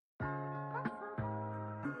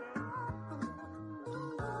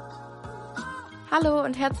Hallo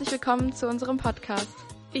und herzlich willkommen zu unserem Podcast.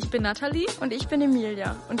 Ich bin Nathalie Und ich bin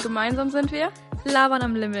Emilia und gemeinsam sind wir Labern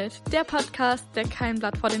am Limit, der Podcast, der kein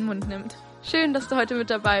Blatt vor den Mund nimmt. Schön, dass du heute mit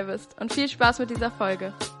dabei bist und viel Spaß mit dieser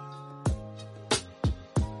Folge.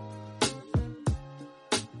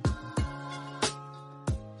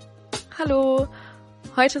 Hallo,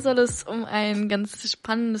 heute soll es um ein ganz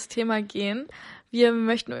spannendes Thema gehen. Wir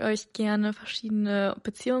möchten euch gerne verschiedene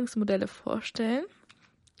Beziehungsmodelle vorstellen.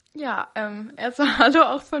 Ja, erstmal Hallo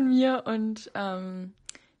auch von mir und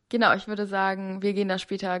genau, ich würde sagen, wir gehen da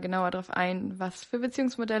später genauer drauf ein, was für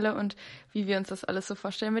Beziehungsmodelle und wie wir uns das alles so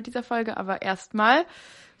vorstellen mit dieser Folge. Aber erstmal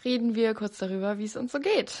reden wir kurz darüber, wie es uns so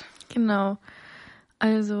geht. Genau,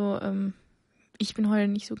 also ich bin heute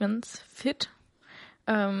nicht so ganz fit,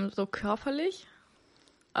 so körperlich,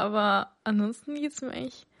 aber ansonsten geht es mir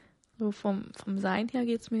eigentlich so vom Sein her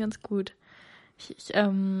geht es mir ganz gut. Ich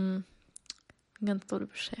bin ganz doll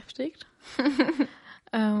beschäftigt.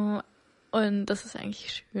 Und das ist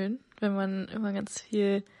eigentlich schön, wenn man immer ganz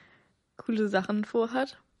viel coole Sachen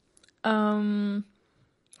vorhat. Deswegen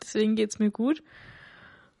geht's mir gut.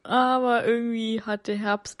 Aber irgendwie hat der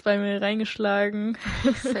Herbst bei mir reingeschlagen.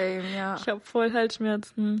 Same, ja. Ich habe voll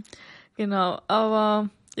Halsschmerzen. Genau, aber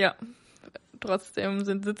ja, trotzdem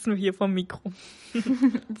sitzen wir hier vorm Mikro.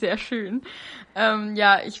 Sehr schön.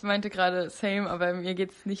 Ja, ich meinte gerade same, aber mir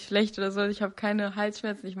geht's nicht schlecht oder so. Ich habe keine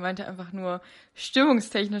Halsschmerzen. Ich meinte einfach nur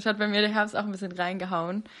stimmungstechnisch hat bei mir der Herbst auch ein bisschen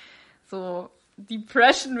reingehauen. So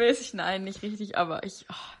Depression-mäßig, nein, nicht richtig, aber es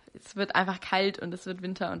wird einfach kalt und es wird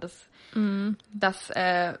Winter und das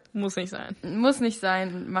Muss nicht sein. Muss nicht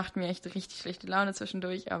sein, macht mir echt richtig schlechte Laune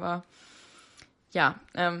zwischendurch, aber ja,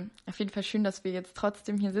 auf jeden Fall schön, dass wir jetzt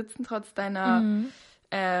trotzdem hier sitzen, trotz deiner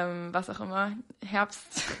was auch immer,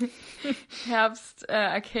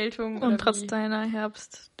 Erkältung. Und trotz deiner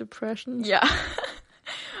Herbst-Depression. Ja.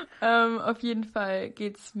 Auf jeden Fall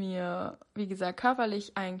geht's mir, wie gesagt,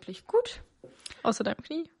 körperlich eigentlich gut. Außer deinem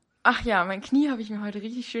Knie. Ach ja, mein Knie habe ich mir heute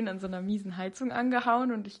richtig schön an so einer miesen Heizung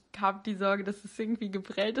angehauen und ich habe die Sorge, dass es irgendwie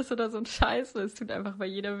geprellt ist oder so ein Scheiß, weil es tut einfach bei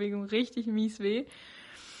jeder Bewegung richtig mies weh.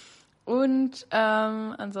 Und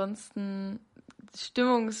ansonsten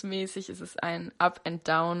stimmungsmäßig ist es ein Up and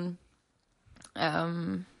Down.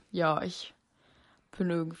 Ja, ich bin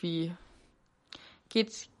irgendwie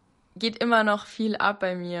geht immer noch viel ab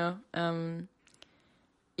bei mir,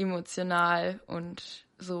 emotional und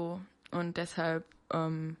so. Und deshalb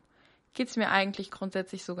geht's mir eigentlich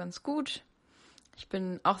grundsätzlich so ganz gut. Ich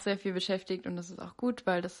bin auch sehr viel beschäftigt und das ist auch gut,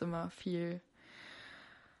 weil das immer viel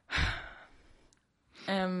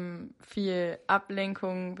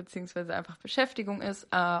Ablenkung beziehungsweise einfach Beschäftigung ist.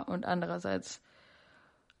 Und andererseits,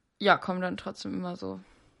 ja, kommen dann trotzdem immer so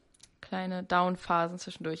kleine Down-Phasen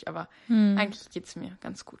zwischendurch. Aber eigentlich geht's mir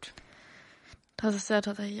ganz gut. Das ist ja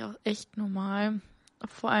tatsächlich auch echt normal.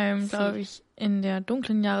 Vor allem, glaube ich, in der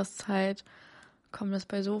dunklen Jahreszeit kommt das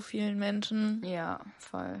bei so vielen Menschen. Ja,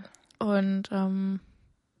 voll. Und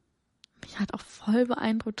mich hat auch voll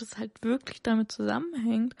beeindruckt, dass es halt wirklich damit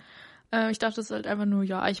zusammenhängt. Ich dachte, es ist halt einfach nur,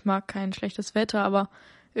 ja, ich mag kein schlechtes Wetter, aber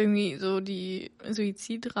irgendwie so die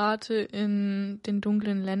Suizidrate in den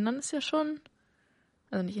dunklen Ländern ist ja schon,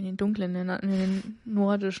 also nicht in den dunklen Ländern, in den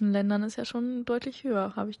nordischen Ländern ist ja schon deutlich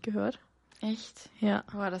höher, habe ich gehört. Echt? Ja.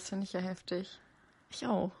 Boah, das finde ich ja heftig. Ich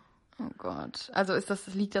auch. Oh Gott. Also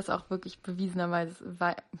liegt das auch wirklich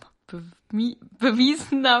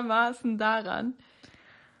bewiesenermaßen daran?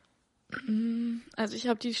 Also ich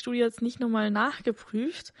habe die Studie jetzt nicht nochmal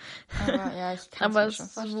nachgeprüft. Aber ja, ich kann aber es mir schon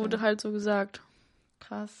es vorstellen. wurde halt so gesagt.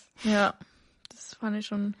 Krass. Ja, das fand ich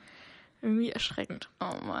schon irgendwie erschreckend.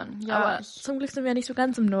 Oh Mann. Ja, aber zum Glück sind wir ja nicht so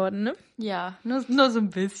ganz im Norden, ne? Ja, nur so ein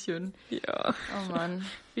bisschen. Ja. Oh Mann.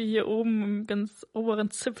 Wie hier oben im ganz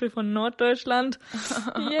oberen Zipfel von Norddeutschland.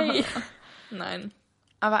 Yay. Nein.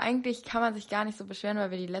 Aber eigentlich kann man sich gar nicht so beschweren,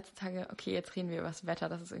 weil wir die letzten Tage, okay, jetzt reden wir über das Wetter,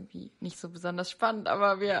 das ist irgendwie nicht so besonders spannend,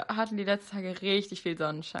 aber wir hatten die letzten Tage richtig viel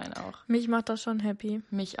Sonnenschein auch. Mich macht das schon happy.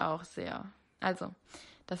 Mich auch sehr. Also,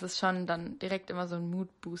 das ist schon dann direkt immer so ein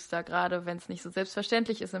Moodbooster, gerade wenn es nicht so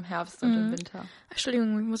selbstverständlich ist im Herbst und im Winter.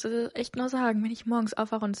 Entschuldigung, ich muss das echt noch sagen, wenn ich morgens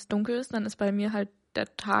aufwache und es dunkel ist, dann ist bei mir halt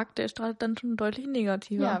der Tag, der startet dann schon deutlich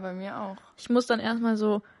negativer. Ja, bei mir auch. Ich muss dann erstmal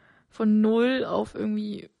so von 0 auf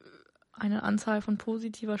irgendwie eine Anzahl von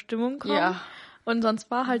positiver Stimmung kommen. Ja. Und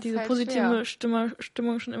sonst war halt diese halt positive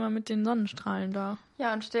Stimmung schon immer mit den Sonnenstrahlen da.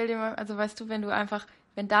 Ja, und stell dir mal, also weißt du,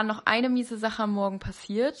 wenn da noch eine miese Sache am Morgen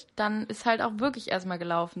passiert, dann ist halt auch wirklich erstmal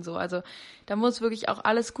gelaufen so. Also da muss wirklich auch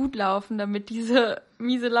alles gut laufen, damit diese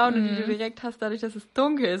miese Laune, die du direkt hast, dadurch, dass es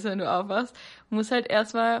dunkel ist, wenn du aufwachst, muss halt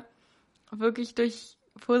erstmal wirklich durch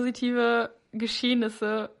positive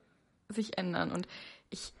Geschehnisse sich ändern. Und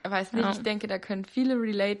ich weiß nicht, ich denke, da können viele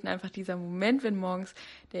relaten, einfach dieser Moment, wenn morgens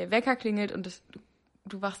der Wecker klingelt und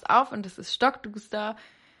du wachst auf und es ist stockduster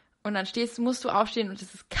und dann musst du aufstehen und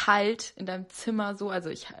es ist kalt in deinem Zimmer so, also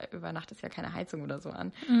ich übernachte ja keine Heizung oder so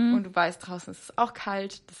an und du weißt, draußen ist es auch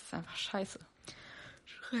kalt, das ist einfach scheiße.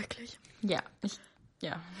 Schrecklich. Ja.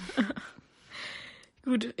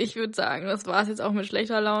 Gut, ich würde sagen, das war es jetzt auch mit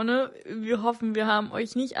schlechter Laune. Wir hoffen, wir haben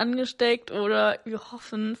euch nicht angesteckt oder wir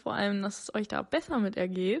hoffen vor allem, dass es euch da besser mit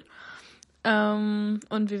ergeht. Und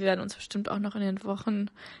wir werden uns bestimmt auch noch in den Wochen...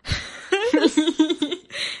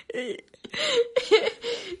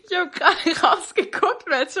 Ich habe gerade rausgeguckt,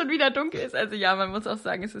 weil es schon wieder dunkel ist. Also ja, man muss auch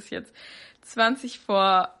sagen, es ist jetzt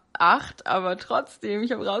 20:08, aber trotzdem,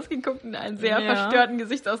 ich habe rausgeguckt und einen sehr verstörten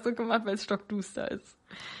Gesichtsausdruck gemacht, weil es stockduster ist.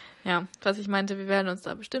 Ja, was ich meinte, wir werden uns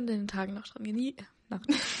da bestimmt in den Tagen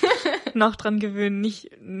noch dran gewöhnen,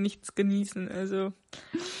 nichts genießen. Also,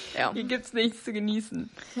 ja. Hier gibt's nichts zu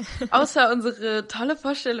genießen. Außer unsere tolle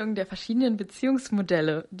Vorstellung der verschiedenen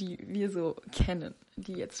Beziehungsmodelle, die wir so kennen,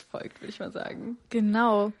 die jetzt folgt, würde ich mal sagen.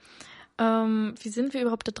 Genau. Wie sind wir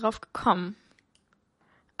überhaupt da drauf gekommen?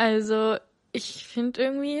 Also, ich finde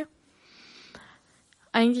irgendwie,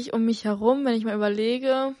 eigentlich um mich herum, wenn ich mal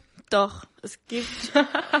überlege, doch, es gibt,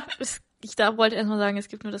 wollte erstmal sagen, es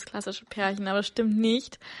gibt nur das klassische Pärchen, aber das stimmt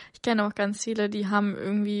nicht. Ich kenne auch ganz viele, die haben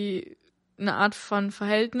irgendwie eine Art von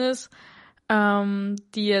Verhältnis,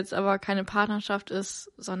 die jetzt aber keine Partnerschaft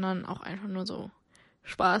ist, sondern auch einfach nur so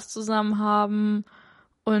Spaß zusammen haben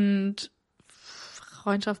und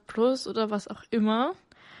Freundschaft plus oder was auch immer.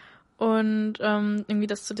 Und irgendwie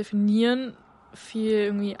das zu definieren, fiel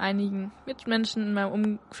irgendwie einigen Mitmenschen in meinem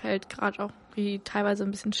Umfeld gerade auch wie teilweise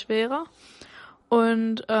ein bisschen schwerer.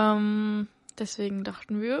 Und deswegen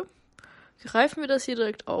dachten wir, greifen wir das hier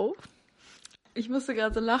direkt auf. Ich musste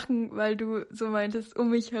gerade so lachen, weil du so meintest, um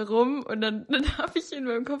mich herum. Und dann habe ich in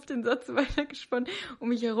meinem Kopf den Satz weitergesponnen, um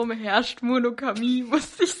mich herum herrscht Monogamie,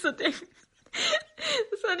 musste ich so denken.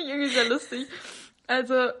 Das fand ich irgendwie sehr lustig.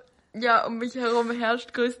 Also, ja, um mich herum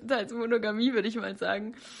herrscht größtenteils Monogamie, würde ich mal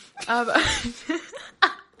sagen. Aber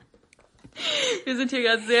wir sind hier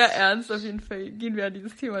gerade sehr ernst, auf jeden Fall gehen wir an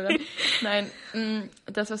dieses Thema ran. Nein,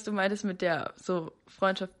 das, was du meintest mit der so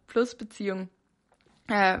Freundschaft plus Beziehung,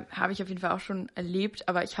 habe ich auf jeden Fall auch schon erlebt,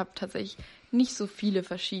 aber ich habe tatsächlich nicht so viele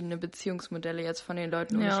verschiedene Beziehungsmodelle jetzt von den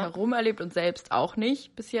Leuten um mich herum erlebt und selbst auch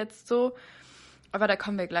nicht bis jetzt so. Aber da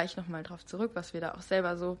kommen wir gleich nochmal drauf zurück, was wir da auch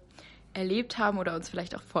selber so erlebt haben oder uns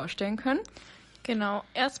vielleicht auch vorstellen können. Genau,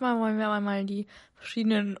 erstmal wollen wir mal die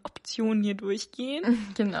verschiedenen Optionen hier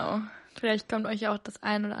durchgehen. Genau. Vielleicht kommt euch ja auch das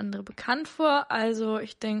ein oder andere bekannt vor. Also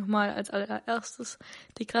ich denke mal als allererstes,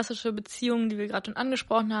 die klassische Beziehung, die wir gerade schon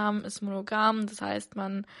angesprochen haben, ist monogam. Das heißt,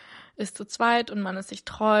 man ist zu zweit und man ist sich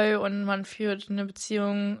treu und man führt eine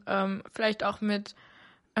Beziehung vielleicht auch mit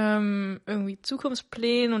irgendwie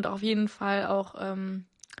Zukunftsplänen und auf jeden Fall auch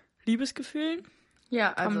Liebesgefühlen. Ja,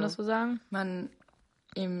 also kann man das so sagen? Man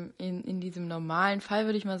in diesem normalen Fall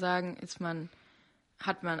würde ich mal sagen,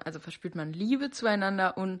 verspürt man Liebe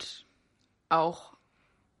zueinander und auch,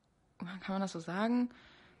 kann man das so sagen,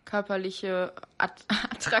 körperliche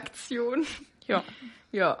Attraktion. Ja.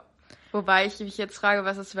 Ja. Wobei ich mich jetzt frage,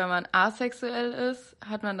 was ist, wenn man asexuell ist?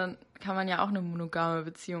 Kann man ja auch eine monogame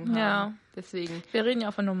Beziehung haben. Ja. Deswegen. Wir reden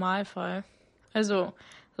ja von Normalfall. Also,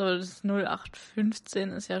 so das 0815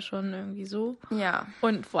 ist ja schon irgendwie so. Ja.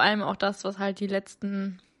 Und vor allem auch das, was halt die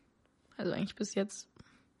letzten, also eigentlich bis jetzt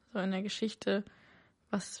so in der Geschichte,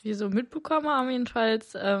 was wir so mitbekommen haben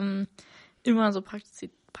jedenfalls, immer so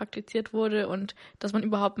praktiziert wurde und dass man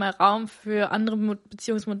überhaupt mal Raum für andere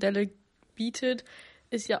Beziehungsmodelle bietet,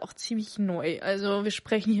 ist ja auch ziemlich neu. Also wir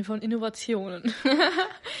sprechen hier von Innovationen.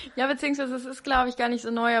 Ja, beziehungsweise es ist, glaube ich, gar nicht so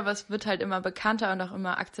neu, aber es wird halt immer bekannter und auch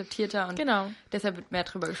immer akzeptierter und deshalb wird mehr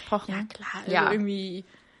drüber gesprochen. Ja, klar. Also irgendwie,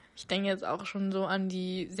 ich denke jetzt auch schon so an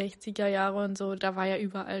die 60er Jahre und so, da war ja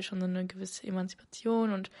überall schon so eine gewisse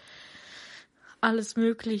Emanzipation und alles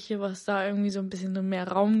Mögliche, was da irgendwie so ein bisschen so mehr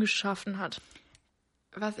Raum geschaffen hat.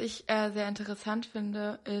 Was ich sehr interessant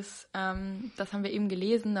finde, ist, das haben wir eben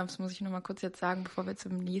gelesen, das muss ich nochmal kurz jetzt sagen, bevor wir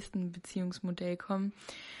zum nächsten Beziehungsmodell kommen,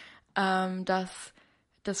 dass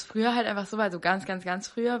das früher halt einfach so war, also ganz, ganz, ganz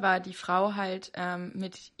früher war die Frau halt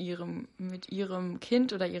mit ihrem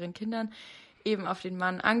Kind oder ihren Kindern eben auf den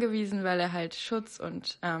Mann angewiesen, weil er halt Schutz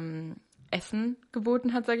und Essen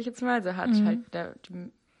geboten hat, sage ich jetzt mal. Also hat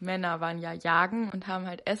die Männer waren ja jagen und haben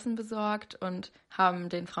halt Essen besorgt und haben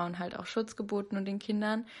den Frauen halt auch Schutz geboten und den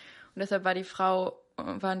Kindern. Und deshalb war die Frau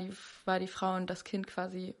und das Kind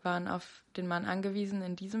quasi waren auf den Mann angewiesen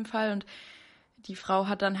in diesem Fall. Und die Frau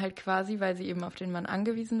hat dann halt quasi, weil sie eben auf den Mann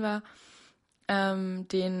angewiesen war,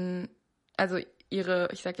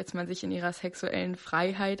 ich sag jetzt mal, sich in ihrer sexuellen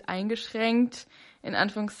Freiheit eingeschränkt, in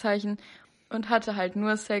Anführungszeichen, und hatte halt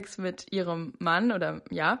nur Sex mit ihrem Mann oder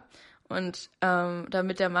ja. Und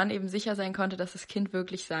damit der Mann eben sicher sein konnte, dass das Kind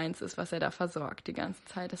wirklich seins ist, was er da versorgt die ganze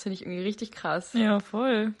Zeit. Das finde ich irgendwie richtig krass. Ja,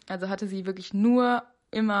 voll. Also hatte sie wirklich nur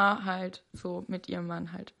immer halt so mit ihrem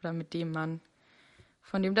Mann halt oder mit dem Mann,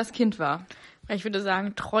 von dem das Kind war. Ich würde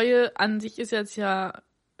sagen, Treue an sich ist jetzt ja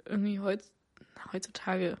irgendwie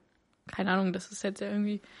heutzutage, keine Ahnung, das ist jetzt ja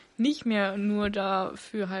irgendwie nicht mehr nur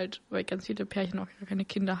dafür halt, weil ganz viele Pärchen auch gar keine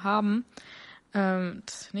Kinder haben.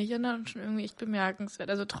 Das finde ich ja dann schon irgendwie echt bemerkenswert.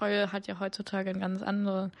 Also Treue hat ja heutzutage einen ganz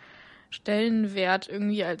anderen Stellenwert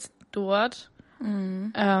irgendwie als dort,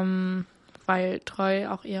 weil Treue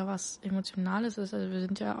auch eher was Emotionales ist. Also wir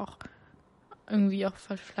sind ja auch irgendwie auch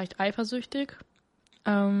vielleicht eifersüchtig.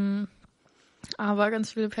 Aber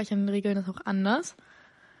ganz viele Pärchen regeln das auch anders.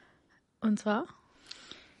 Und zwar?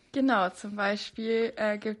 Genau, zum Beispiel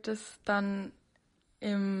gibt es dann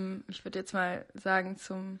ich würde jetzt mal sagen,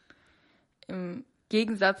 im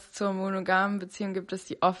Gegensatz zur monogamen Beziehung gibt es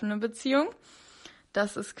die offene Beziehung.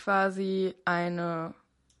 Das ist quasi eine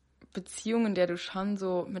Beziehung, in der du schon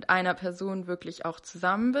so mit einer Person wirklich auch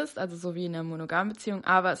zusammen bist, also so wie in einer monogamen Beziehung,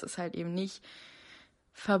 aber es ist halt eben nicht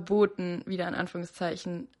verboten, wieder in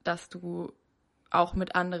Anführungszeichen, dass du auch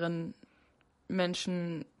mit anderen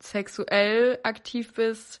Menschen sexuell aktiv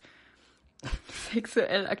bist.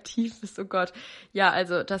 Sexuell aktiv bist, oh Gott. Ja,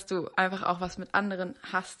 also, dass du einfach auch was mit anderen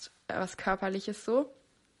hast, was Körperliches so.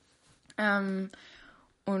 Und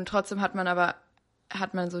trotzdem hat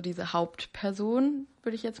man so diese Hauptperson,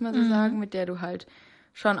 würde ich jetzt mal so sagen, mit der du halt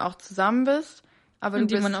schon auch zusammen bist. Aber und du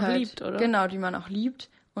die bist man auch halt, liebt, oder? Genau, die man auch liebt.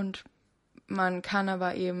 Und man kann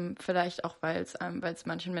aber eben vielleicht auch, weil es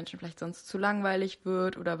manchen Menschen vielleicht sonst zu langweilig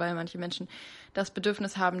wird oder weil manche Menschen das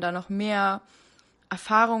Bedürfnis haben, da noch mehr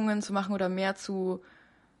Erfahrungen zu machen oder mehr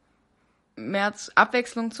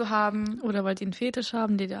Abwechslung zu haben. Oder weil die einen Fetisch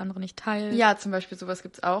haben, den der andere nicht teilt. Ja, zum Beispiel, sowas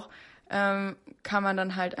gibt's auch. Kann man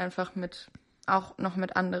dann halt einfach auch noch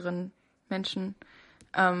mit anderen Menschen,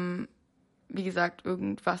 wie gesagt,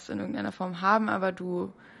 irgendwas in irgendeiner Form haben, aber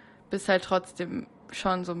du bist halt trotzdem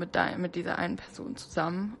schon so mit dieser einen Person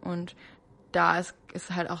zusammen. Und da ist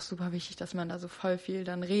halt auch super wichtig, dass man da so voll viel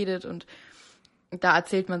dann redet und da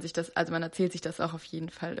erzählt man sich das, also man erzählt sich das auch auf jeden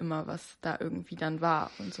Fall immer, was da irgendwie dann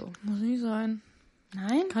war und so. Muss nicht sein.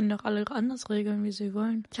 Nein? Kann doch alle anders regeln, wie sie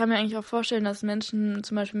wollen. Ich kann mir eigentlich auch vorstellen, dass Menschen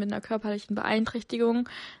zum Beispiel mit einer körperlichen Beeinträchtigung,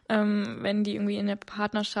 wenn die irgendwie in der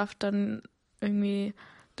Partnerschaft dann irgendwie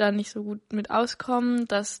da nicht so gut mit auskommen,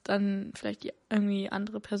 dass dann vielleicht die irgendwie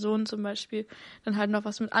andere Person zum Beispiel dann halt noch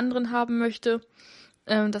was mit anderen haben möchte,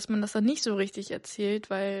 dass man das dann nicht so richtig erzählt,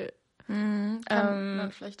 weil Kann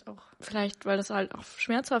man vielleicht auch. Vielleicht, weil das halt auch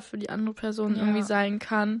schmerzhaft für die andere Person irgendwie sein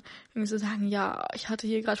kann. Irgendwie so sagen, ja, ich hatte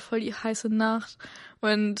hier gerade voll die heiße Nacht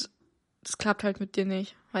und das klappt halt mit dir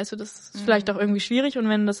nicht. Weißt du, das ist vielleicht auch irgendwie schwierig und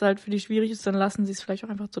wenn das halt für die schwierig ist, dann lassen sie es vielleicht auch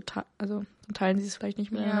einfach dann teilen sie es vielleicht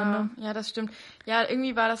nicht miteinander. Ja, das stimmt. Ja,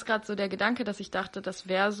 irgendwie war das gerade so der Gedanke, dass ich dachte, das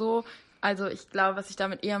wäre so. Also ich glaube, was ich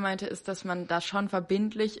damit eher meinte, ist, dass man da schon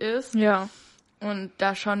verbindlich ist. Ja. Und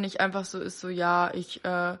da schon nicht einfach so ist, so ja,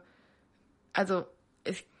 also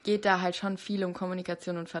es geht da halt schon viel um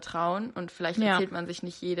Kommunikation und Vertrauen und vielleicht erzählt man sich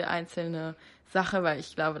nicht jede einzelne Sache, weil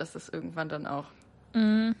ich glaube, dass das irgendwann dann auch,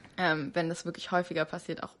 wenn das wirklich häufiger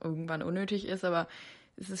passiert, auch irgendwann unnötig ist, aber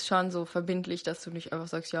es ist schon so verbindlich, dass du nicht einfach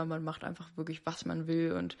sagst, ja, man macht einfach wirklich, was man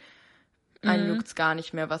will und einen juckt's gar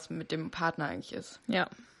nicht mehr, was mit dem Partner eigentlich ist. Ja,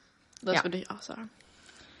 das würde ich auch sagen.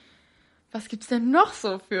 Was gibt's denn noch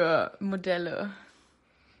so für Modelle?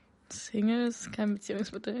 Single ist kein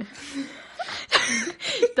Beziehungsmodell.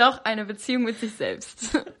 Doch, eine Beziehung mit sich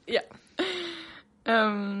selbst. Ja.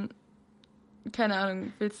 Keine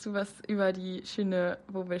Ahnung, willst du was über die schöne,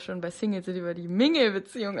 wo wir schon bei Single sind, über die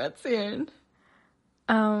Mingle-Beziehung erzählen?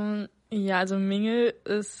 Ja, also Mingle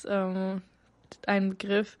ist ein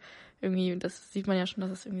Begriff, irgendwie, das sieht man ja schon,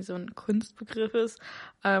 dass es irgendwie so ein Kunstbegriff ist,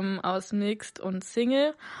 aus Mixed und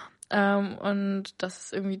Single. Und das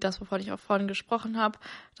ist irgendwie das, wovon ich auch vorhin gesprochen habe,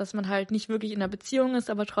 dass man halt nicht wirklich in einer Beziehung ist,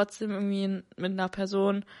 aber trotzdem irgendwie mit einer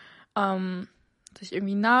Person sich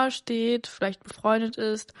irgendwie nahe steht, vielleicht befreundet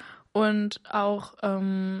ist und auch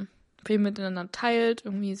viel miteinander teilt,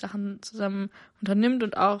 irgendwie Sachen zusammen unternimmt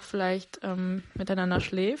und auch vielleicht miteinander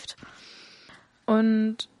schläft.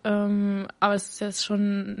 Und aber es ist jetzt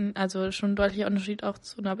schon ein deutlicher Unterschied auch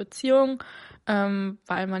zu einer Beziehung,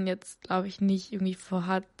 weil man jetzt, glaube ich, nicht irgendwie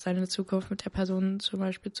vorhat, seine Zukunft mit der Person zum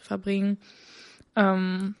Beispiel zu verbringen.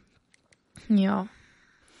 Ja.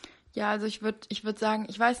 Ja, also ich würd sagen,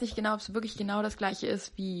 ich weiß nicht genau, ob es wirklich genau das gleiche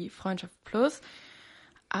ist wie Freundschaft Plus,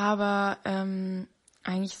 Aber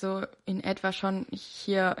eigentlich so in etwa schon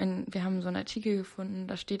wir haben so einen Artikel gefunden,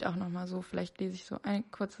 da steht auch nochmal so, vielleicht lese ich so eine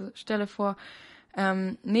kurze Stelle vor.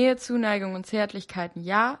 Nähe, Zuneigung und Zärtlichkeiten,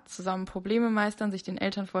 ja. Zusammen Probleme meistern, sich den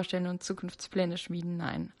Eltern vorstellen und Zukunftspläne schmieden,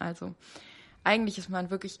 nein. Also eigentlich ist man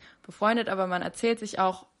wirklich befreundet, aber man erzählt sich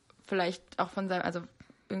auch vielleicht auch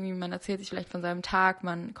man erzählt sich vielleicht von seinem Tag,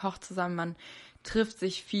 man kocht zusammen, man trifft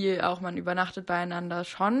sich viel, auch man übernachtet beieinander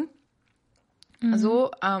schon. So,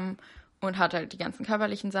 und hat halt die ganzen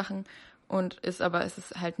körperlichen Sachen es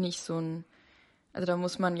ist halt nicht so also da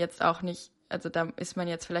muss man jetzt auch nicht, also da ist man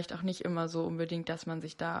jetzt vielleicht auch nicht immer so unbedingt, dass man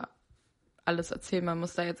sich da alles erzählt, man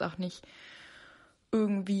muss da jetzt auch nicht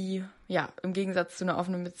irgendwie, ja, im Gegensatz zu einer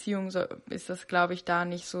offenen Beziehung ist das, glaube ich, da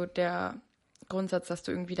nicht so der Grundsatz, dass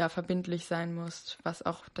du irgendwie da verbindlich sein musst, was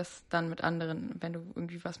auch das dann mit anderen, wenn du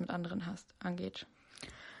irgendwie was mit anderen hast, angeht.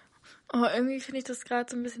 Oh, irgendwie finde ich das gerade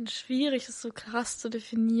so ein bisschen schwierig, das so krass zu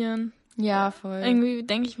definieren. Ja, voll. Irgendwie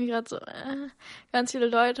denke ich mir gerade so, ganz viele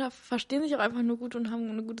Leute verstehen sich auch einfach nur gut und haben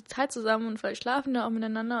eine gute Zeit zusammen und vielleicht schlafen da auch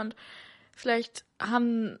miteinander und vielleicht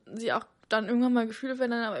haben sie auch dann irgendwann mal Gefühle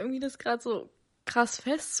füreinander, aber irgendwie das gerade so krass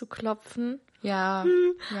festzuklopfen. Ja,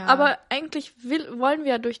 ja. Aber eigentlich wollen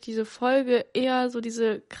wir ja durch diese Folge eher so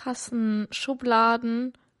diese krassen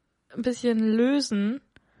Schubladen ein bisschen lösen.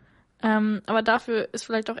 Aber dafür ist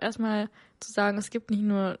vielleicht auch erstmal zu sagen, es gibt nicht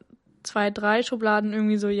nur 2, 3 Schubladen,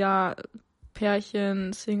 irgendwie so, ja,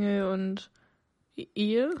 Pärchen, Single und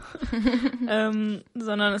Ehe,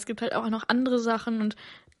 sondern es gibt halt auch noch andere Sachen und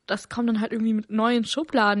das kommt dann halt irgendwie mit neuen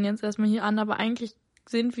Schubladen jetzt erstmal hier an, aber eigentlich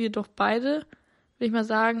sind wir doch beide, würde ich mal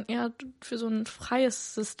sagen, eher für so ein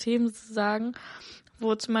freies System sozusagen,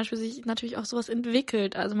 wo zum Beispiel sich natürlich auch sowas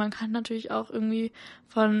entwickelt. Also man kann natürlich auch irgendwie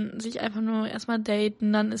von sich einfach nur erstmal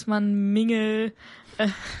daten, dann ist man Mingle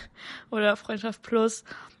oder Freundschaft Plus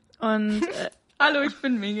und hallo, ich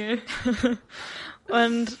bin Mingle.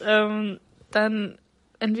 und dann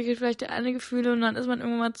entwickelt vielleicht der eine Gefühle und dann ist man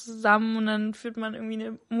irgendwann mal zusammen und dann führt man irgendwie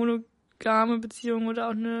eine monogame Beziehung oder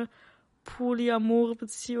auch eine polyamore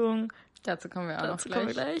Beziehung. Dazu kommen wir auch noch gleich. Kommen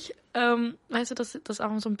wir gleich. Weißt du, dass das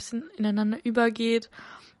auch so ein bisschen ineinander übergeht.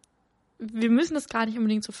 Wir müssen das gar nicht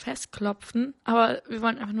unbedingt so festklopfen, aber wir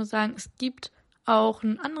wollen einfach nur sagen, es gibt auch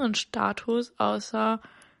einen anderen Status, außer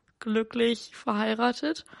glücklich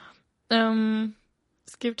verheiratet.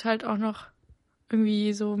 Es gibt halt auch noch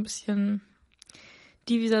irgendwie so ein bisschen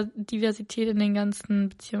Diversität in den ganzen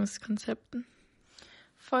Beziehungskonzepten.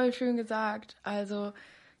 Voll schön gesagt. Also,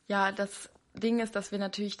 ja, das Ding ist, dass wir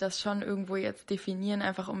natürlich das schon irgendwo jetzt definieren,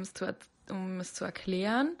 einfach um es zu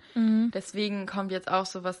erklären. Mhm. Deswegen kommt jetzt auch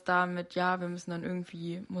sowas damit, ja, muss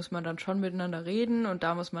man dann schon miteinander reden und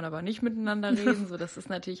da muss man aber nicht miteinander reden. So, das ist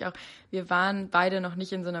natürlich auch, wir waren beide noch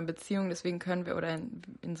nicht in so einer Beziehung, deswegen können wir, oder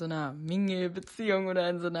in so einer Mingle-Beziehung oder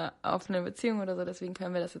in so einer offenen Beziehung oder so, deswegen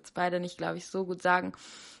können wir das jetzt beide nicht, glaube ich, so gut sagen.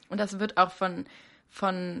 Und das wird auch von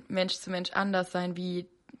Mensch zu Mensch anders sein, wie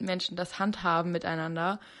Menschen das handhaben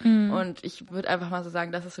miteinander. Mhm. Und ich würde einfach mal so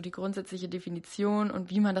sagen, das ist so die grundsätzliche Definition und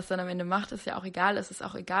wie man das dann am Ende macht, ist ja auch egal. Es ist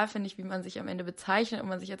auch egal, finde ich, wie man sich am Ende bezeichnet, ob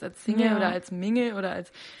man sich jetzt als Single oder als Mingle oder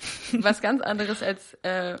als was ganz anderes als,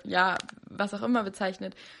 was auch immer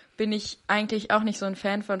bezeichnet, bin ich eigentlich auch nicht so ein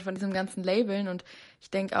Fan von diesem ganzen Labeln und ich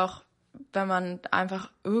denke auch, wenn man einfach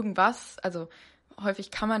also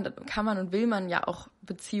häufig kann man und will man ja auch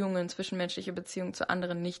zwischenmenschliche Beziehungen zu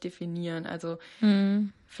anderen nicht definieren. Also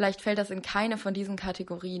vielleicht fällt das in keine von diesen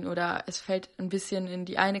Kategorien oder es fällt ein bisschen in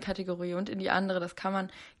die eine Kategorie und in die andere. Das kann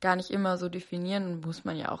man gar nicht immer so definieren und muss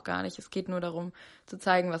man ja auch gar nicht. Es geht nur darum, zu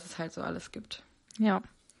zeigen, was es halt so alles gibt. Ja.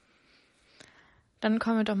 Dann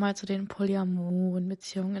kommen wir doch mal zu den polyamoren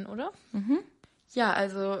Beziehungen, oder? Mhm. Ja,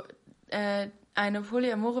 also eine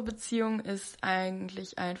polyamore Beziehung ist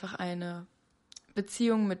eigentlich einfach eine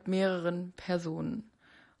Beziehung mit mehreren Personen.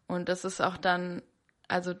 Und das ist auch dann,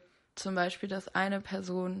 also zum Beispiel, dass eine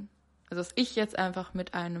Person, also dass ich jetzt einfach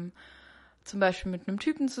zum Beispiel mit einem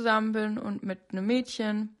Typen zusammen bin und mit einem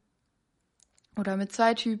Mädchen oder mit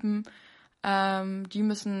 2 Typen,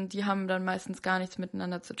 die haben dann meistens gar nichts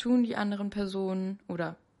miteinander zu tun, die anderen Personen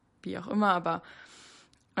oder wie auch immer, aber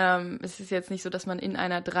es ist jetzt nicht so, dass man in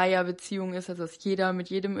einer Dreierbeziehung ist, also dass jeder mit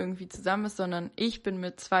jedem irgendwie zusammen ist, sondern ich bin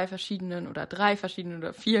mit 2 verschiedenen oder 3 verschiedenen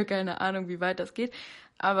oder 4, keine Ahnung, wie weit das geht.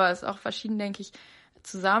 Aber es ist auch verschieden, denke ich,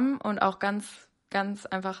 zusammen und auch ganz, ganz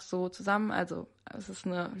einfach so zusammen. Also es ist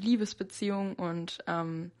eine Liebesbeziehung und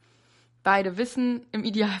beide wissen im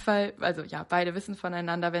Idealfall, also ja, beide wissen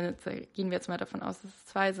voneinander, gehen wir jetzt mal davon aus, dass es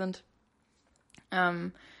 2 sind,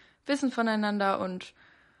 wissen voneinander und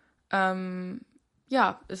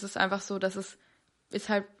ja, es ist einfach so, dass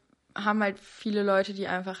haben halt viele Leute, die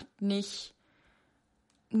einfach nicht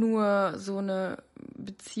nur so eine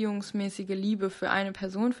beziehungsmäßige Liebe für eine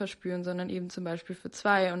Person verspüren, sondern eben zum Beispiel für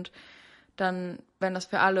zwei. Und dann, wenn das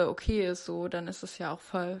für alle okay ist, so, dann ist es ja auch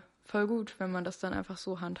voll, voll gut, wenn man das dann einfach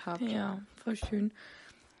so handhabt. Ja, voll schön.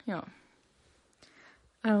 Ja.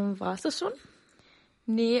 War es das schon?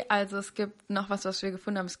 Nee, also es gibt noch was wir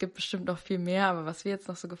gefunden haben. Es gibt bestimmt noch viel mehr, aber was wir jetzt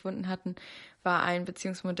noch so gefunden hatten, war ein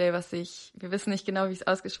Beziehungsmodell, was sich, wir wissen nicht genau, wie es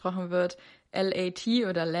ausgesprochen wird, LAT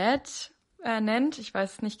oder LAT nennt. Ich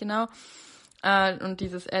weiß es nicht genau. Und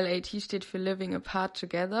dieses LAT steht für Living Apart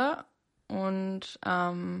Together. Und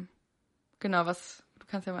genau, du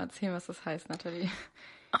kannst ja mal erzählen, was das heißt, Nathalie.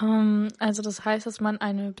 Also das heißt, dass man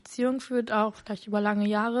eine Beziehung führt, auch vielleicht über lange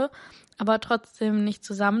Jahre, aber trotzdem nicht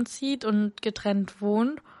zusammenzieht und getrennt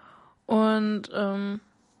wohnt. Und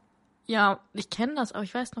ja, ich kenne das auch.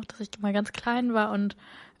 Ich weiß noch, dass ich mal ganz klein war und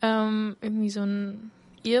irgendwie so ein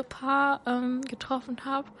Ehepaar getroffen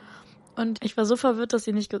habe. Und ich war so verwirrt, dass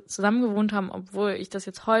sie nicht zusammen gewohnt haben, obwohl ich das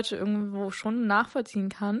jetzt heute irgendwo schon nachvollziehen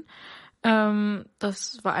kann.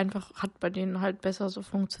 Das war einfach, hat bei denen halt besser so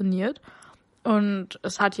funktioniert. Und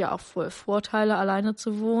es hat ja auch voll Vorteile, alleine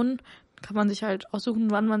zu wohnen. Kann man sich halt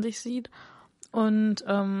aussuchen, wann man sich sieht. Und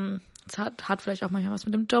es hat vielleicht auch manchmal was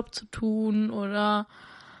mit dem Job zu tun oder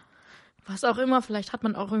was auch immer. Vielleicht hat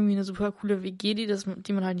man auch irgendwie eine super coole WG,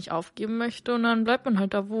 die man halt nicht aufgeben möchte. Und dann bleibt man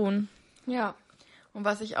halt da wohnen. Ja. Und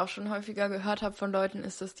was ich auch schon häufiger gehört habe von Leuten,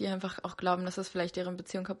 ist, dass die einfach auch glauben, dass das vielleicht deren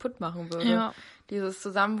Beziehung kaputt machen würde. Ja. Dieses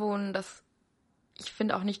Zusammenwohnen, ich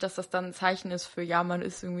finde auch nicht, dass das dann ein Zeichen ist für, ja, man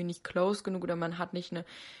ist irgendwie nicht close genug oder man hat nicht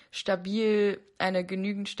eine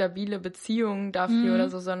genügend stabile Beziehung dafür oder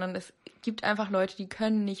so, sondern es gibt einfach Leute, die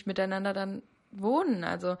können nicht miteinander dann wohnen.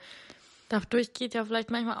 Also dadurch geht ja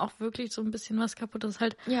vielleicht manchmal auch wirklich so ein bisschen was kaputt, dass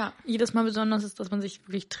halt ja, jedes Mal besonders ist, dass man sich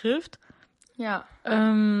wirklich trifft. ja,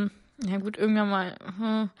 Ja gut, irgendwann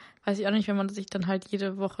mal, weiß ich auch nicht, wenn man sich dann halt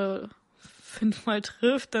jede Woche 5-mal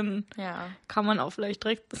trifft, dann ja. kann man auch vielleicht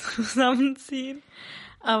direkt zusammenziehen.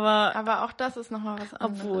 Aber auch das ist nochmal was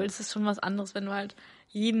anderes. obwohl, es ist schon was anderes, wenn du halt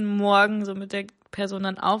jeden Morgen so mit der Person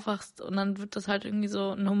dann aufwachst und dann wird das halt irgendwie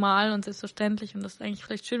so normal und selbstverständlich und das ist eigentlich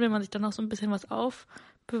vielleicht schön, wenn man sich dann noch so ein bisschen was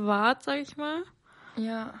aufbewahrt, sag ich mal.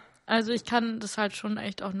 Ja. Also ich kann das halt schon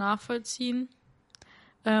echt auch nachvollziehen.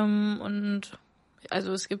 Und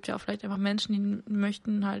also es gibt ja auch vielleicht einfach Menschen, die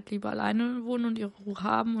möchten halt lieber alleine wohnen und ihre Ruhe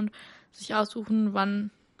haben und sich aussuchen,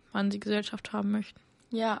 wann sie Gesellschaft haben möchten.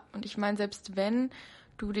 Ja, und ich meine, selbst wenn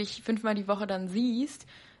du dich 5-mal die Woche dann siehst,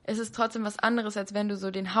 ist es trotzdem was anderes, als wenn du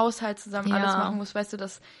so den Haushalt zusammen alles machen musst. Weißt du,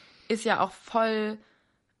 das ist ja auch voll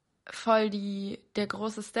der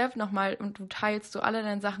große Step nochmal und du teilst so alle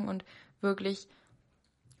deine Sachen und wirklich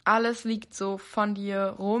alles liegt so von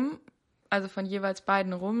dir rum, also von jeweils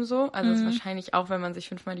beiden rum so. Also ist wahrscheinlich auch, wenn man sich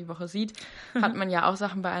 5-mal die Woche sieht, hat man ja auch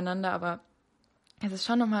Sachen beieinander, aber es ist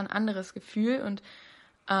schon nochmal ein anderes Gefühl und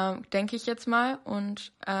denke ich jetzt mal.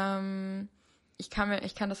 Und ich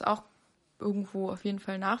kann das auch irgendwo auf jeden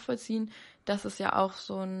Fall nachvollziehen. Das ist ja auch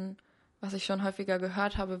so ein, was ich schon häufiger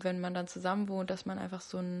gehört habe, wenn man dann zusammen wohnt, dass man einfach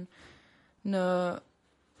so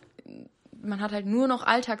man hat halt nur noch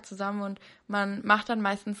Alltag zusammen und man macht dann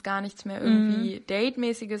meistens gar nichts mehr irgendwie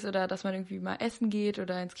Date-mäßiges oder dass man irgendwie mal essen geht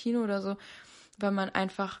oder ins Kino oder so, weil man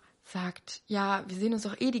einfach sagt, ja, wir sehen uns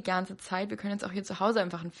doch eh die ganze Zeit, wir können jetzt auch hier zu Hause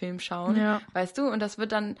einfach einen Film schauen, weißt du? Und das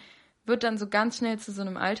wird dann so ganz schnell zu so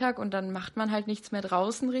einem Alltag und dann macht man halt nichts mehr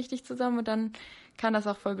draußen richtig zusammen und dann kann das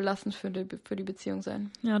auch voll belastend für die Beziehung sein.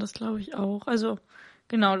 Ja, das glaube ich auch. Also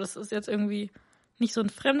genau, das ist jetzt irgendwie nicht so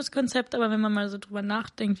ein fremdes Konzept, aber wenn man mal so drüber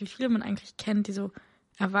nachdenkt, wie viele man eigentlich kennt, die so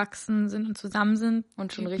erwachsen sind und zusammen sind.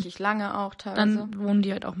 Und schon richtig lange auch teilweise. Dann wohnen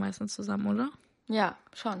die halt auch meistens zusammen, oder? Ja,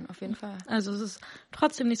 schon, auf jeden Fall. Also es ist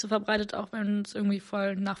trotzdem nicht so verbreitet, auch wenn es irgendwie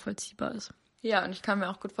voll nachvollziehbar ist. Ja, und ich kann mir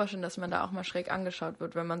auch gut vorstellen, dass man da auch mal schräg angeschaut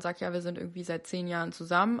wird, wenn man sagt, ja, wir sind irgendwie seit 10 Jahren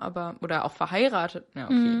zusammen, oder auch verheiratet. Ja,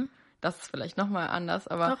 okay. Das ist vielleicht nochmal anders,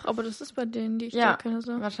 aber... Doch, aber das ist bei denen, die ich ja, kenne,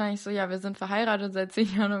 so. Wahrscheinlich so, ja, wir sind verheiratet seit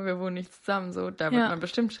 10 Jahren und wir wohnen nicht zusammen. So, da wird man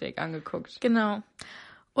bestimmt schräg angeguckt. Genau.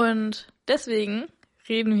 Und deswegen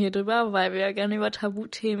reden wir hier drüber, weil wir ja gerne über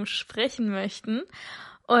Tabuthemen sprechen möchten.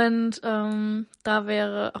 Und da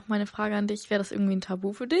wäre auch meine Frage an dich, wäre das irgendwie ein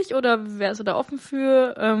Tabu für dich oder wärst du da offen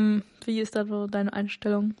für? Wie ist da so deine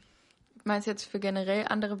Einstellung? Meinst du jetzt für generell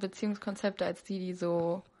andere Beziehungskonzepte als die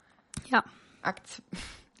so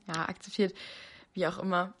akzeptiert, wie auch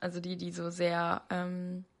immer, also die so sehr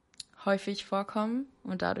häufig vorkommen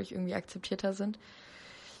und dadurch irgendwie akzeptierter sind?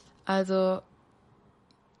 Also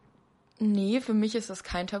nee, für mich ist das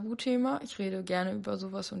kein Tabuthema. Ich rede gerne über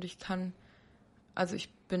sowas und ich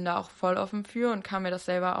bin da auch voll offen für und kann mir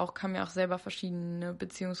auch selber verschiedene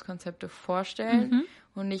Beziehungskonzepte vorstellen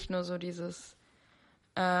und nicht nur so dieses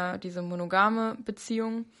diese monogame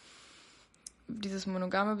Beziehung, dieses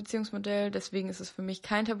monogame Beziehungsmodell. Deswegen ist es für mich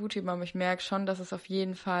kein Tabuthema, aber ich merke schon, dass es auf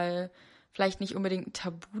jeden Fall vielleicht nicht unbedingt ein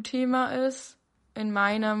Tabuthema ist in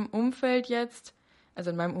meinem Umfeld jetzt. Also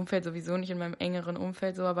in meinem Umfeld sowieso nicht, in meinem engeren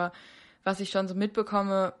Umfeld so, aber was ich schon so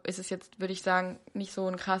mitbekomme, ist es jetzt, würde ich sagen, nicht so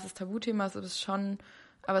ein krasses Tabuthema,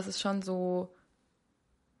 aber es ist schon so,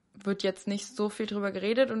 wird jetzt nicht so viel drüber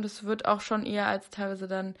geredet und es wird auch schon eher als teilweise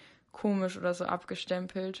dann komisch oder so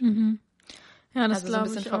abgestempelt. Mhm. Ja, das also so ein glaube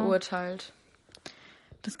bisschen ich auch. verurteilt.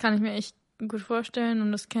 Das kann ich mir echt gut vorstellen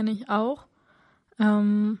und das kenne ich auch.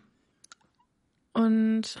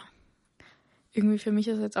 Und irgendwie für mich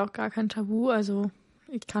ist jetzt auch gar kein Tabu. Also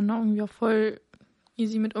ich kann da irgendwie auch voll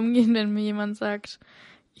easy mit umgehen, wenn mir jemand sagt,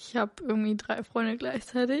 ich habe irgendwie 3 Freunde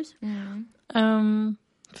gleichzeitig.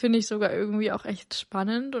 Finde ich sogar irgendwie auch echt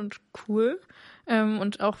spannend und cool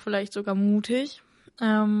und auch vielleicht sogar mutig.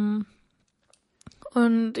 Und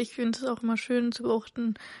ich finde es auch immer schön zu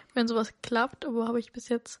beobachten, wenn sowas klappt, aber habe ich bis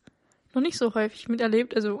jetzt noch nicht so häufig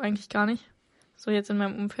miterlebt, also eigentlich gar nicht, so jetzt in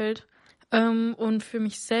meinem Umfeld. Und für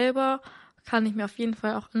mich selber kann ich mir auf jeden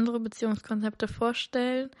Fall auch andere Beziehungskonzepte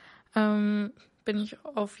vorstellen. Bin ich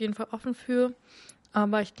auf jeden Fall offen für.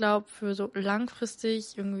 Aber ich glaube, für so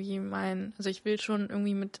langfristig irgendwie also ich will schon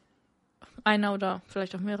irgendwie mit einer oder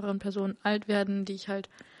vielleicht auch mehreren Personen alt werden,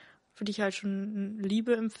 für die ich halt schon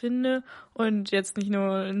Liebe empfinde und jetzt nicht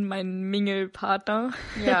nur meinen Mingelpartner.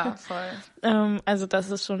 Ja, voll. Also das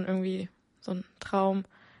ist schon irgendwie so ein Traum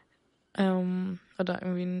oder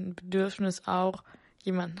irgendwie ein Bedürfnis auch,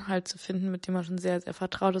 jemanden halt zu finden, mit dem man schon sehr, sehr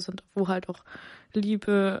vertraut ist und wo halt auch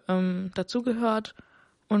Liebe dazugehört.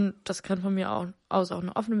 Und das kann von mir aus auch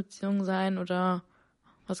eine offene Beziehung sein oder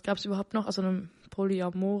was gab es überhaupt noch? Also eine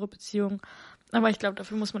polyamore Beziehung. Aber ich glaube,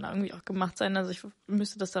 dafür muss man irgendwie auch gemacht sein. Also ich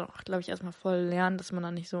müsste das dann auch, glaube ich, erstmal voll lernen, dass man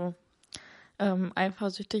da nicht so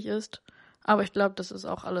eifersüchtig ist. Aber ich glaube, das ist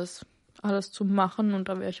auch alles zu machen und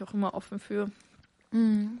da wäre ich auch immer offen für.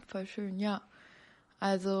 Voll schön, ja.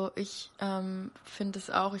 Also ich finde es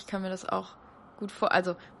auch, ich kann mir das auch gut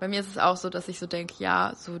also bei mir ist es auch so, dass ich so denke,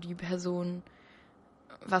 ja, so die Person,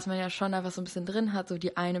 was man ja schon einfach so ein bisschen drin hat, so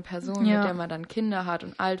die eine Person, Ja. mit der man dann Kinder hat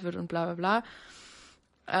und alt wird und bla bla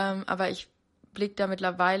bla. Aber ich blicke da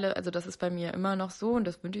mittlerweile, also das ist bei mir immer noch so und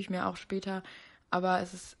das wünsche ich mir auch später, aber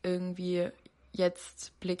es ist irgendwie,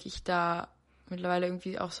 jetzt blicke ich da mittlerweile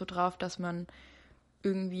irgendwie auch so drauf, dass man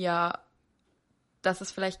irgendwie ja, dass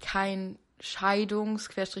es vielleicht kein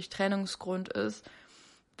Trennungsgrund ist,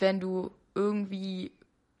 wenn du irgendwie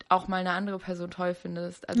auch mal eine andere Person toll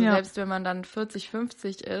findest. Also Ja. selbst wenn man dann 40,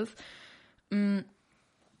 50 ist, bin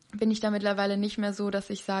ich da mittlerweile nicht mehr so, dass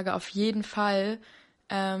ich sage, auf jeden Fall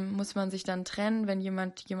muss man sich dann trennen, wenn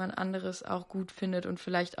jemand anderes auch gut findet und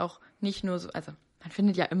vielleicht auch nicht nur so, also man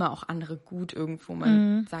findet ja immer auch andere gut irgendwo.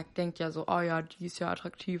 Man denkt ja so, oh ja, die ist ja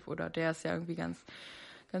attraktiv oder der ist ja irgendwie ganz,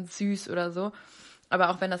 ganz süß oder so. Aber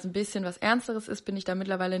auch wenn das ein bisschen was Ernsteres ist, bin ich da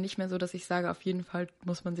mittlerweile nicht mehr so, dass ich sage, auf jeden Fall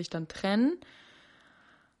muss man sich dann trennen.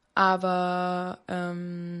 Aber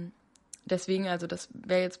deswegen, also das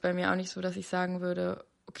wäre jetzt bei mir auch nicht so, dass ich sagen würde,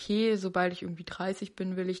 okay, sobald ich irgendwie 30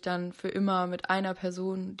 bin, will ich dann für immer mit einer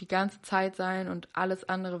Person die ganze Zeit sein und alles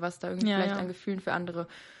andere, was da irgendwie vielleicht an Gefühlen für andere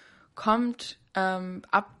kommt,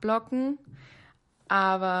 abblocken.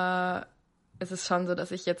 Aber es ist schon so,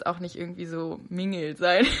 dass ich jetzt auch nicht irgendwie so Mingle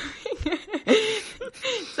sein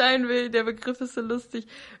will. Der Begriff ist so lustig.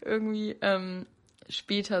 Irgendwie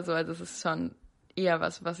später so. Also es ist schon eher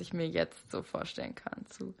was ich mir jetzt so vorstellen kann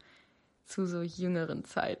zu so jüngeren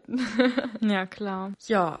Zeiten. Ja, klar.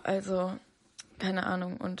 Ja, also keine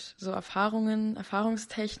Ahnung. Und so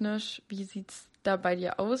erfahrungstechnisch, wie sieht's da bei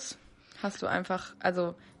dir aus? Hast du einfach,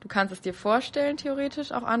 also du kannst es dir vorstellen,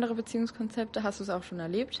 theoretisch, auch andere Beziehungskonzepte? Hast du es auch schon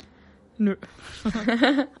erlebt? Nö.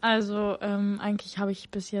 Also eigentlich habe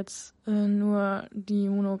ich bis jetzt nur die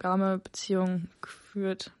monogame Beziehung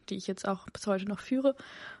geführt, die ich jetzt auch bis heute noch führe.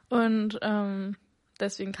 Und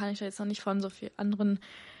deswegen kann ich da jetzt noch nicht von so vielen anderen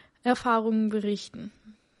Erfahrungen berichten.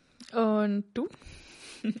 Und du?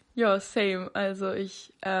 Ja, same. Also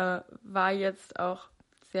ich war jetzt auch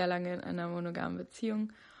sehr lange in einer monogamen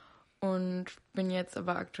Beziehung und bin jetzt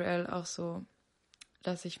aber aktuell auch so,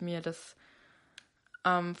 dass ich mir das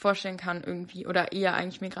vorstellen kann irgendwie, oder eher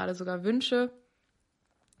eigentlich mir gerade sogar wünsche,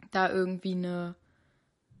 da irgendwie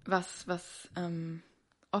was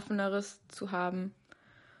Offeneres zu haben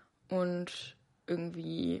und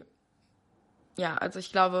irgendwie, ja, also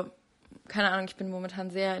ich glaube, keine Ahnung, ich bin momentan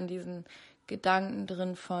sehr in diesen Gedanken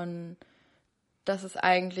drin von, dass es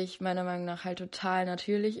eigentlich meiner Meinung nach halt total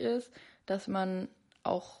natürlich ist, dass man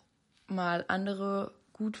auch mal andere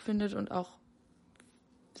gut findet und auch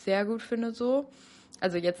sehr gut findet so.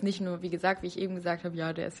 Also jetzt nicht nur, wie gesagt, wie ich eben gesagt habe,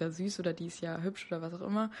 ja, der ist ja süß oder die ist ja hübsch oder was auch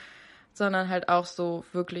immer, sondern halt auch so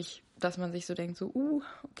wirklich, dass man sich so denkt, so,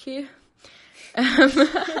 okay.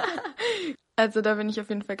 Also da bin ich auf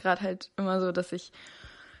jeden Fall gerade halt immer so, dass ich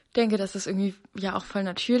denke, dass das irgendwie ja auch voll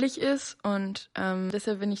natürlich ist und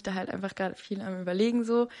deshalb bin ich da halt einfach gerade viel am Überlegen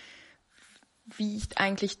so, wie ich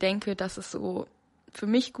eigentlich denke, dass es so für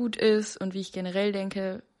mich gut ist und wie ich generell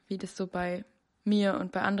denke, wie das so bei mir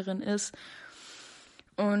und bei anderen ist.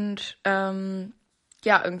 Und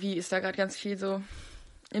ja, irgendwie ist da gerade ganz viel so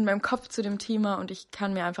in meinem Kopf zu dem Thema und ich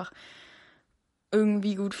kann mir einfach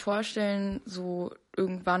irgendwie gut vorstellen, so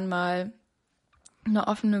irgendwann mal eine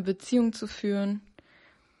offene Beziehung zu führen,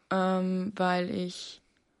 weil ich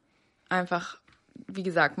einfach, wie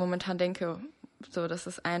gesagt, momentan denke, so, dass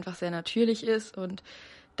es einfach sehr natürlich ist und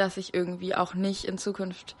dass ich irgendwie auch nicht in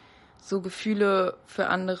Zukunft so Gefühle für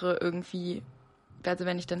andere irgendwie, also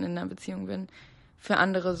wenn ich dann in einer Beziehung bin, für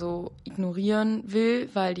andere so ignorieren will,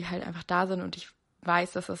 weil die halt einfach da sind und ich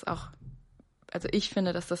weiß, dass das auch, also ich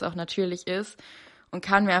finde, dass das auch natürlich ist und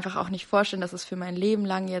kann mir einfach auch nicht vorstellen, dass es für mein Leben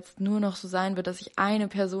lang jetzt nur noch so sein wird, dass ich eine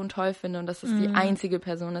Person toll finde und dass es die einzige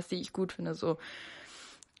Person ist, die ich gut finde, so.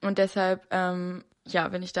 Und deshalb, ja,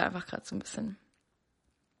 bin ich da einfach gerade so ein bisschen,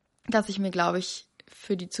 dass ich mir, glaube ich,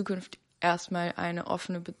 für die Zukunft erstmal eine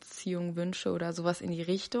offene Beziehung wünsche oder sowas in die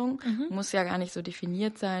Richtung. Muss ja gar nicht so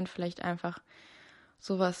definiert sein, vielleicht einfach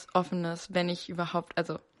sowas Offenes, wenn ich überhaupt,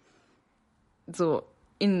 also so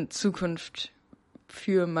in Zukunft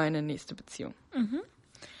für meine nächste Beziehung.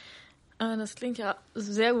 Das klingt ja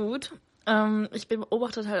sehr gut. Ich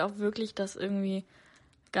beobachte halt auch wirklich, dass irgendwie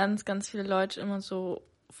ganz, ganz viele Leute immer so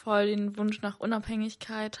voll den Wunsch nach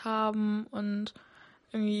Unabhängigkeit haben und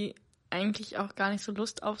irgendwie eigentlich auch gar nicht so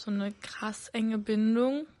Lust auf so eine krass enge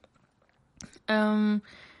Bindung.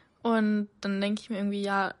 Und dann denke ich mir irgendwie,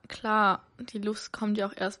 ja, klar, die Lust kommt ja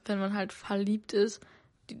auch erst, wenn man halt verliebt ist,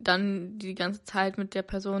 dann die ganze Zeit mit der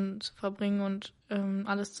Person zu verbringen und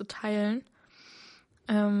alles zu teilen.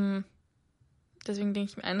 Deswegen denke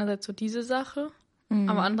ich mir einerseits so diese Sache,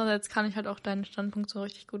 aber andererseits kann ich halt auch deinen Standpunkt so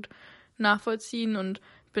richtig gut nachvollziehen und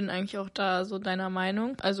bin eigentlich auch da so deiner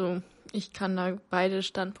Meinung. Also ich kann da beide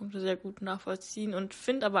Standpunkte sehr gut nachvollziehen und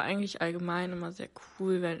finde aber eigentlich allgemein immer sehr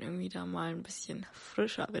cool, wenn irgendwie da mal ein bisschen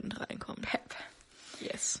frischer Wind reinkommt. Pep.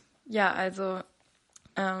 Yes. Ja, also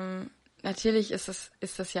natürlich ist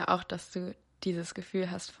das ja auch, dass du dieses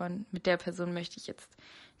Gefühl hast von, mit der Person möchte ich jetzt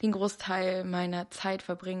den Großteil meiner Zeit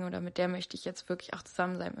verbringen oder mit der möchte ich jetzt wirklich auch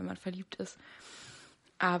zusammen sein, wenn man verliebt ist.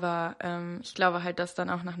 Aber ich glaube halt, dass dann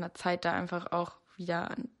auch nach einer Zeit da einfach auch wieder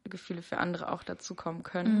Gefühle für andere auch dazukommen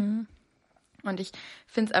können. Und ich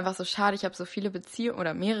finde es einfach so schade, ich habe so viele Beziehungen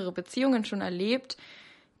oder mehrere Beziehungen schon erlebt,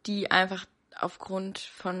 die einfach aufgrund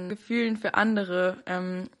von Gefühlen für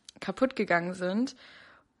andere kaputt gegangen sind.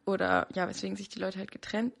 Oder ja, weswegen sich die Leute halt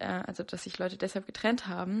also dass sich Leute deshalb getrennt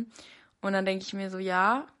haben. Und dann denke ich mir so,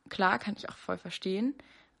 ja, klar, kann ich auch voll verstehen.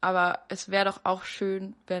 Aber es wäre doch auch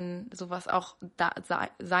schön, wenn sowas auch da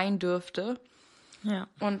sein dürfte. Ja.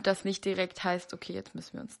 Und das nicht direkt heißt, okay, jetzt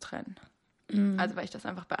müssen wir uns trennen. Also weil ich das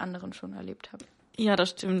einfach bei anderen schon erlebt habe. Ja, das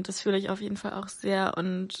stimmt. Das fühle ich auf jeden Fall auch sehr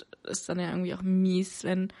und ist dann ja irgendwie auch mies,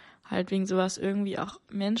 wenn halt wegen sowas irgendwie auch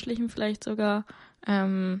Menschlichem vielleicht sogar so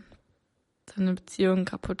eine Beziehung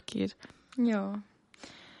kaputt geht. Ja.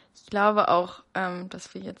 Ich glaube auch,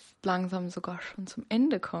 dass wir jetzt langsam sogar schon zum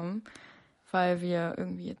Ende kommen, weil wir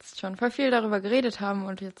irgendwie jetzt schon voll viel darüber geredet haben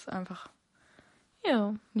und jetzt einfach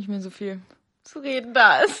nicht mehr so viel zu reden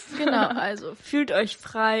da ist. Genau, also fühlt euch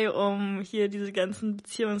frei, um hier diese ganzen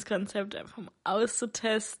Beziehungskonzepte einfach mal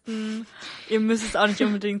auszutesten. Ihr müsst es auch nicht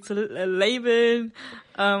unbedingt zu labeln.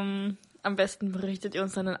 Am besten berichtet ihr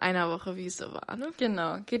uns dann in einer Woche, wie es so war, ne?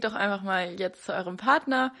 Genau, geht doch einfach mal jetzt zu eurem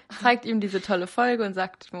Partner, zeigt ihm diese tolle Folge und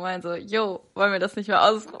sagt mal so, yo, wollen wir das nicht mal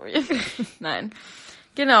ausprobieren? Nein.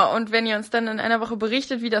 Genau, und wenn ihr uns dann in einer Woche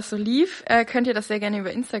berichtet, wie das so lief, könnt ihr das sehr gerne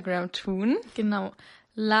über Instagram tun. Genau.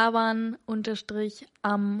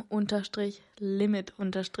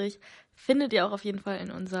 labern_am_limit_ findet ihr auch auf jeden Fall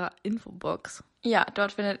in unserer Infobox. Ja,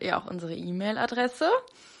 dort findet ihr auch unsere E-Mail-Adresse.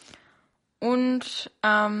 Und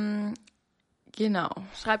genau.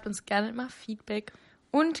 Schreibt uns gerne mal Feedback.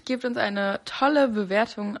 Und gebt uns eine tolle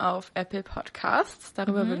Bewertung auf Apple Podcasts.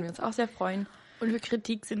 Darüber würden wir uns auch sehr freuen. Und für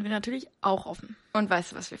Kritik sind wir natürlich auch offen. Und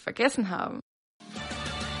weißt du, was wir vergessen haben?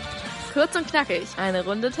 Kurz und knackig. Eine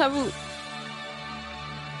Runde Tabu.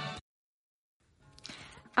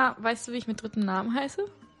 Weißt du, wie ich mit dritten Namen heiße?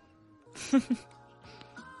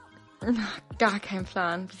 Gar kein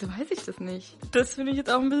Plan. Wieso weiß ich das nicht? Das finde ich jetzt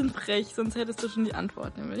auch ein bisschen frech, sonst hättest du schon die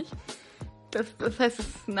Antwort nämlich. Das heißt, es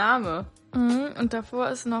ist ein Name. Und davor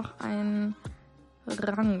ist noch ein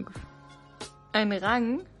Rang. Ein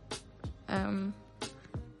Rang?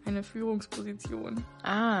 Eine Führungsposition.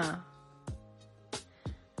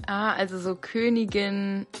 Also so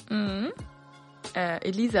Königin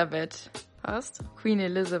Elisabeth. Passt? Queen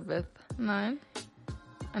Elizabeth. Nein.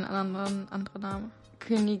 Ein anderer Name.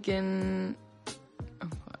 Königin... Oh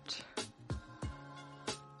Gott.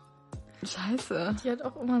 Scheiße. Die hat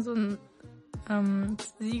auch immer so ein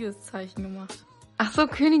Siegeszeichen gemacht. Ach so,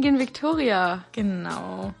 Königin Victoria.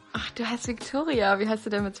 Genau. Ach, du heißt Victoria. Wie heißt du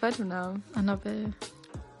denn mit zweitem Namen? Annabelle.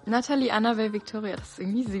 Natalie Annabelle Victoria. Das ist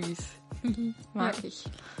irgendwie süß. Mag ich.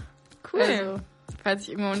 Cool. Also, falls ich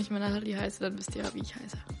irgendwann nicht mehr Natalie heiße, dann wisst ihr ja, wie ich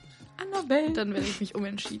heiße. Annabelle. Und dann werde ich mich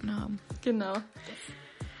umentschieden haben. Genau.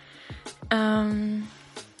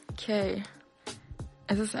 Okay.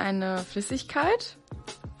 Es ist eine Flüssigkeit.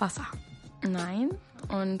 Wasser. Nein.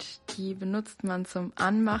 Und die benutzt man zum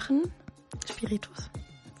Anmachen Spiritus.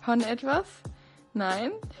 von etwas.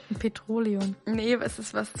 Nein. Petroleum. Nee, es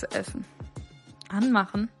ist was zu essen.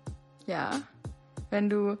 Anmachen. Ja. Wenn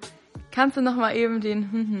du... Kannst du noch mal eben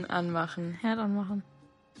den anmachen? Herd anmachen.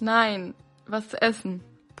 Nein. Was zu essen.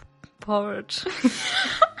 Porridge.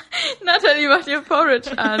 Natalie macht ihr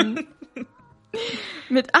Porridge an.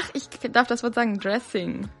 Ich darf das Wort sagen,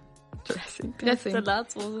 Dressing. Dressing.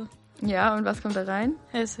 Salatsauce. Ja, und was kommt da rein?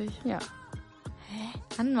 Essig. Ja.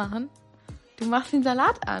 Anmachen? Du machst den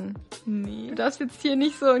Salat an. Nee. Du darfst jetzt hier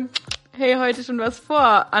nicht so, hey, heute schon was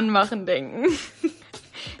vor, anmachen denken.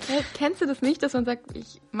 Hey, kennst du das nicht, dass man sagt,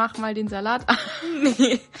 ich mach mal den Salat an?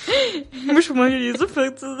 Nee. Misch mal hier die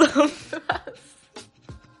Suppe zusammen.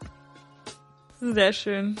 Sehr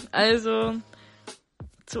schön. Also,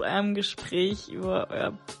 zu einem Gespräch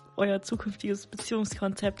über euer zukünftiges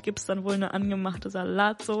Beziehungskonzept gibt es dann wohl eine angemachte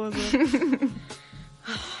Salatsauce.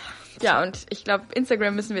 Ja, und ich glaube,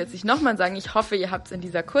 Instagram müssen wir jetzt nicht nochmal sagen. Ich hoffe, ihr habt es in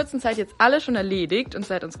dieser kurzen Zeit jetzt alle schon erledigt und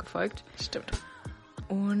seid uns gefolgt. Stimmt.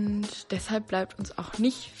 Und deshalb bleibt uns auch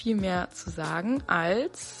nicht viel mehr zu sagen,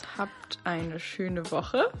 als habt eine schöne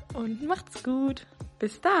Woche. Und macht's gut.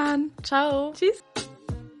 Bis dann. Ciao. Tschüss.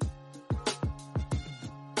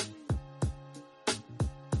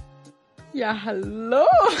 Ja, hallo.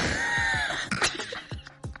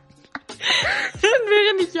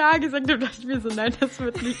 Während ich ja gesagt habe, dachte ich mir so, nein, das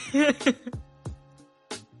wird nicht.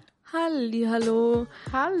 Hallo.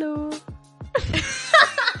 Hallo.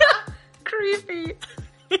 Creepy.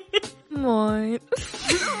 Moin.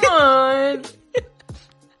 Moin.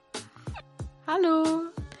 Hallo.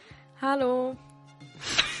 Hallo.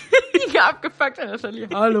 Mega abgefuckt an der Stelle.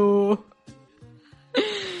 Hallo.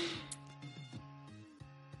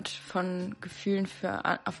 Von Gefühlen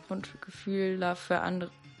aufgrund Gefühler für andere.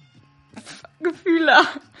 Gefühler.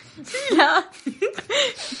 Ja.